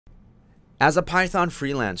As a Python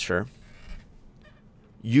freelancer,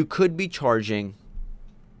 you could be charging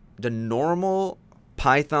the normal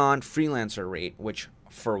Python freelancer rate, which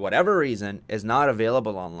for whatever reason is not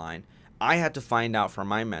available online. I had to find out from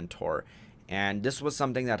my mentor, and this was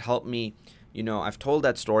something that helped me. I've told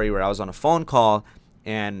that story where I was on a phone call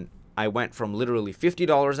and I went from literally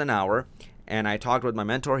 $50 an hour, and I talked with my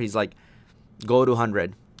mentor. He's like, go to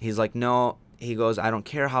 100. He's like, no. He goes, I don't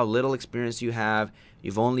care how little experience you have.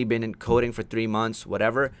 You've only been in coding for 3 months,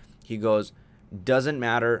 whatever. He goes, doesn't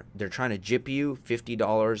matter. They're trying to jip you.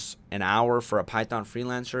 $50 an hour for a Python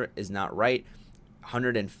freelancer is not right.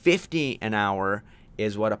 $150 an hour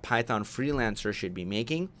is what a Python freelancer should be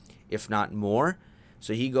making, if not more.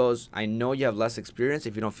 So he goes, I know you have less experience.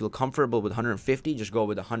 If you don't feel comfortable with 150, just go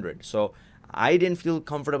with 100. So I didn't feel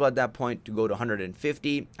comfortable at that point to go to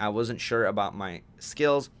 150. I wasn't sure about my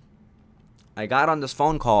skills. I got on this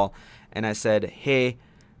phone call and I said, hey,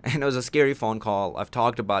 and it was a scary phone call. I've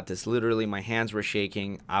talked about this. Literally, my hands were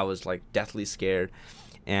shaking. I was like deathly scared.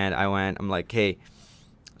 And I'm like, hey,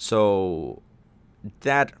 so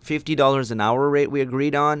that $50 an hour rate we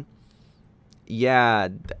agreed on, yeah,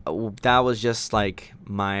 that was just like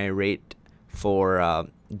my rate for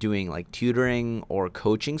doing like tutoring or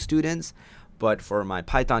coaching students. But for my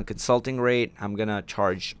Python consulting rate, I'm going to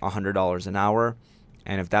charge $100 an hour.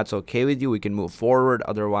 And if that's okay with you, we can move forward.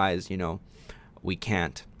 Otherwise, we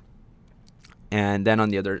can't. And then on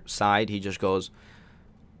the other side, he goes,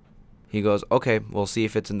 okay, we'll see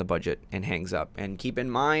if it's in the budget, and hangs up. And keep in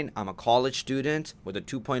mind, I'm a college student with a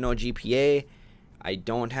 2.0 GPA. I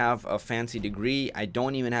don't have a fancy degree. I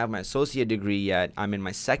don't even have my associate degree yet. I'm in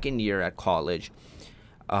my second year at college.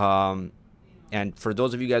 And for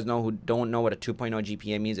those of you guys who don't know what a 2.0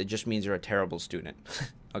 GPA means, it just means you're a terrible student.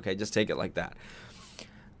 Okay, just take it like that.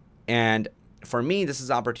 And for me, this is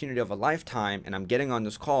the opportunity of a lifetime, and I'm getting on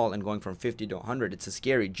this call and going from 50 to 100. It's a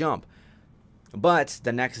scary jump. But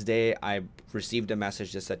the next day, I received a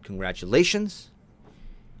message that said, congratulations,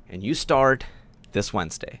 and you start this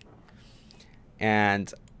Wednesday.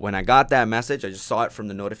 And when I got that message, I just saw it from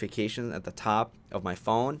the notification at the top of my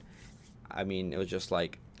phone. I mean, it was just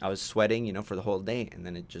like I was sweating, for the whole day. And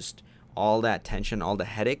then all that tension, all the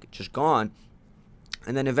headache, just gone.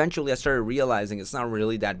 And then eventually I started realizing it's not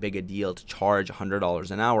really that big a deal to charge $100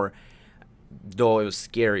 an hour, though it was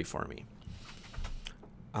scary for me.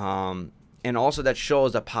 And also that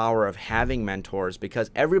shows the power of having mentors, because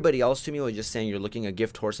everybody else to me was just saying you're looking a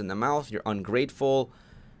gift horse in the mouth, you're ungrateful,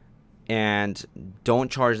 and don't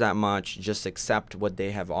charge that much. Just accept what they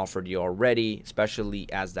have offered you already,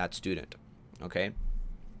 especially as that student. Okay?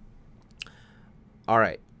 All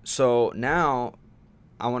right. So now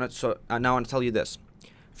I want to tell you this.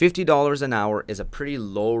 $50 an hour is a pretty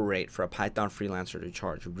low rate for a Python freelancer to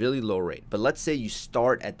charge, really low rate. But let's say you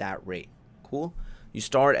start at that rate. Cool? You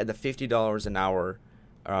start at the $50 an hour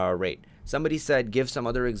rate. Somebody said give some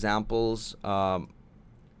other examples of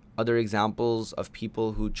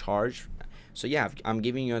people who charge. So yeah, I'm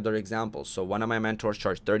giving you other examples. So one of my mentors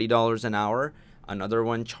charged $30 an hour. Another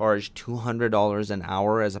one charged $200 an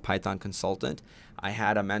hour as a Python consultant. I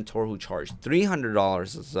had a mentor who charged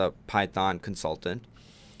 $300 as a Python consultant.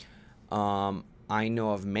 I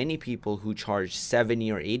know of many people who charge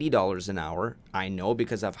 $70 or $80 an hour. I know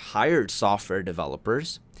because I've hired software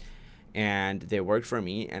developers and they worked for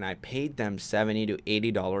me, and I paid them $70 to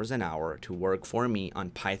 $80 an hour to work for me on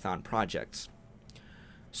Python projects.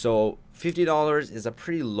 So $50 is a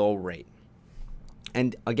pretty low rate.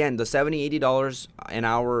 And again, the $70, $80 an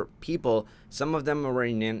hour people, some of them were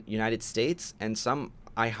in the United States and some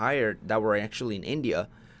I hired that were actually in India.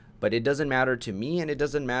 But it doesn't matter to me, and it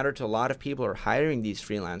doesn't matter to a lot of people who are hiring these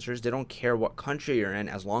freelancers. They don't care what country you're in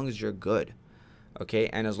as long as you're good. Okay?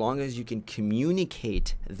 And as long as you can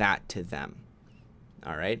communicate that to them.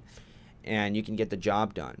 All right? And you can get the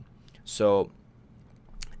job done. So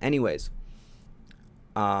anyways,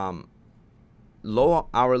 low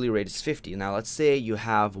hourly rate is 50. Now let's say you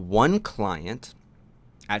have one client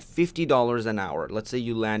at $50 an hour. Let's say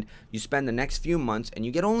you spend the next few months and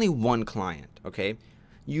you get only one client, okay?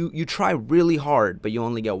 You try really hard, but you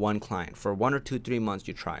only get one client. For 1 or 2, 3 months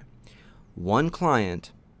you try. One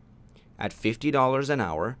client at $50 an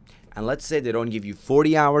hour, and let's say they don't give you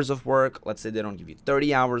 40 hours of work. Let's say they don't give you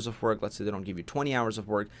 30 hours of work. Let's say they don't give you 20 hours of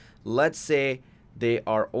work. Let's say they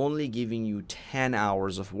are only giving you 10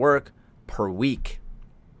 hours of work per week.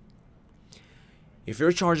 If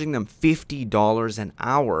you're charging them $50 an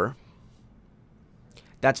hour,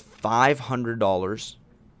 that's $500,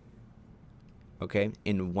 okay,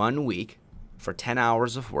 in 1 week for 10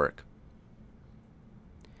 hours of work.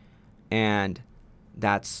 And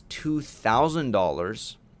that's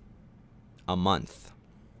 $2,000 a month.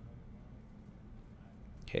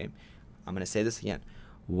 Okay, I'm going to say this again.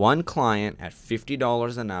 One client at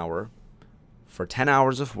 $50 an hour for 10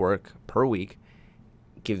 hours of work per week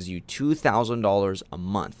gives you $2,000 a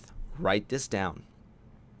month. Write this down.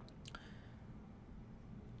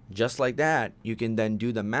 Just like that, you can then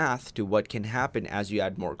do the math to what can happen as you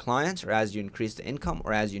add more clients, or as you increase the income,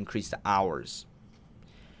 or as you increase the hours.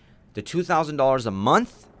 The $2,000 a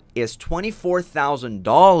month is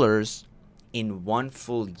 $24,000 in one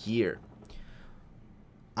full year.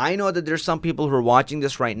 I know that there's some people who are watching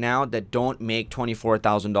this right now that don't make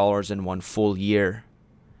 $24,000 in one full year.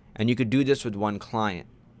 And you could do this with one client.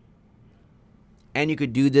 And you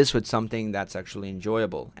could do this with something that's actually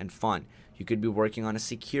enjoyable and fun. You could be working on a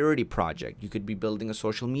security project. You could be building a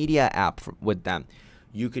social media app with them.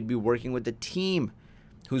 You could be working with the team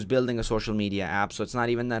who's building a social media app, so it's not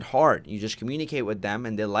even that hard. You just communicate with them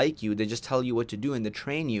and they like you. They just tell you what to do and they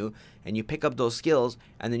train you, and you pick up those skills,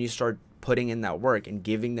 and then you start putting in that work and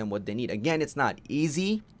giving them what they need. Again, it's not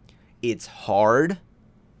easy. It's hard,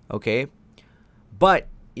 okay? But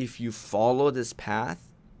if you follow this path,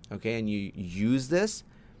 okay, and you use this,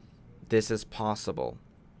 this is possible,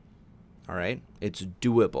 all right? It's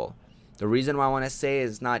doable. The reason why I want to say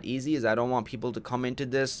it's not easy is I don't want people to come into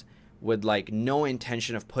this with like no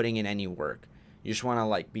intention of putting in any work. You just want to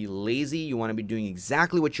like be lazy. You want to be doing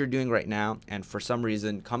exactly what you're doing right now, and for some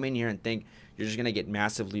reason come in here and think you're just going to get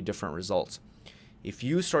massively different results. If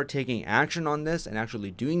you start taking action on this and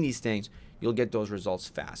actually doing these things, you'll get those results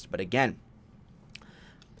fast. But again,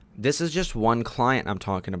 this is just one client I'm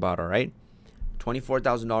talking about, all right?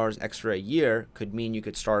 $24,000 extra a year could mean you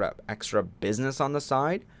could start up extra business on the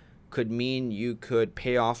side, could mean you could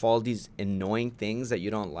pay off all these annoying things that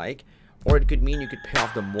you don't like, or it could mean you could pay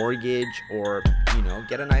off the mortgage, or, you know,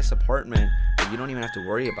 get a nice apartment that you don't even have to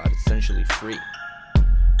worry about. It's essentially free.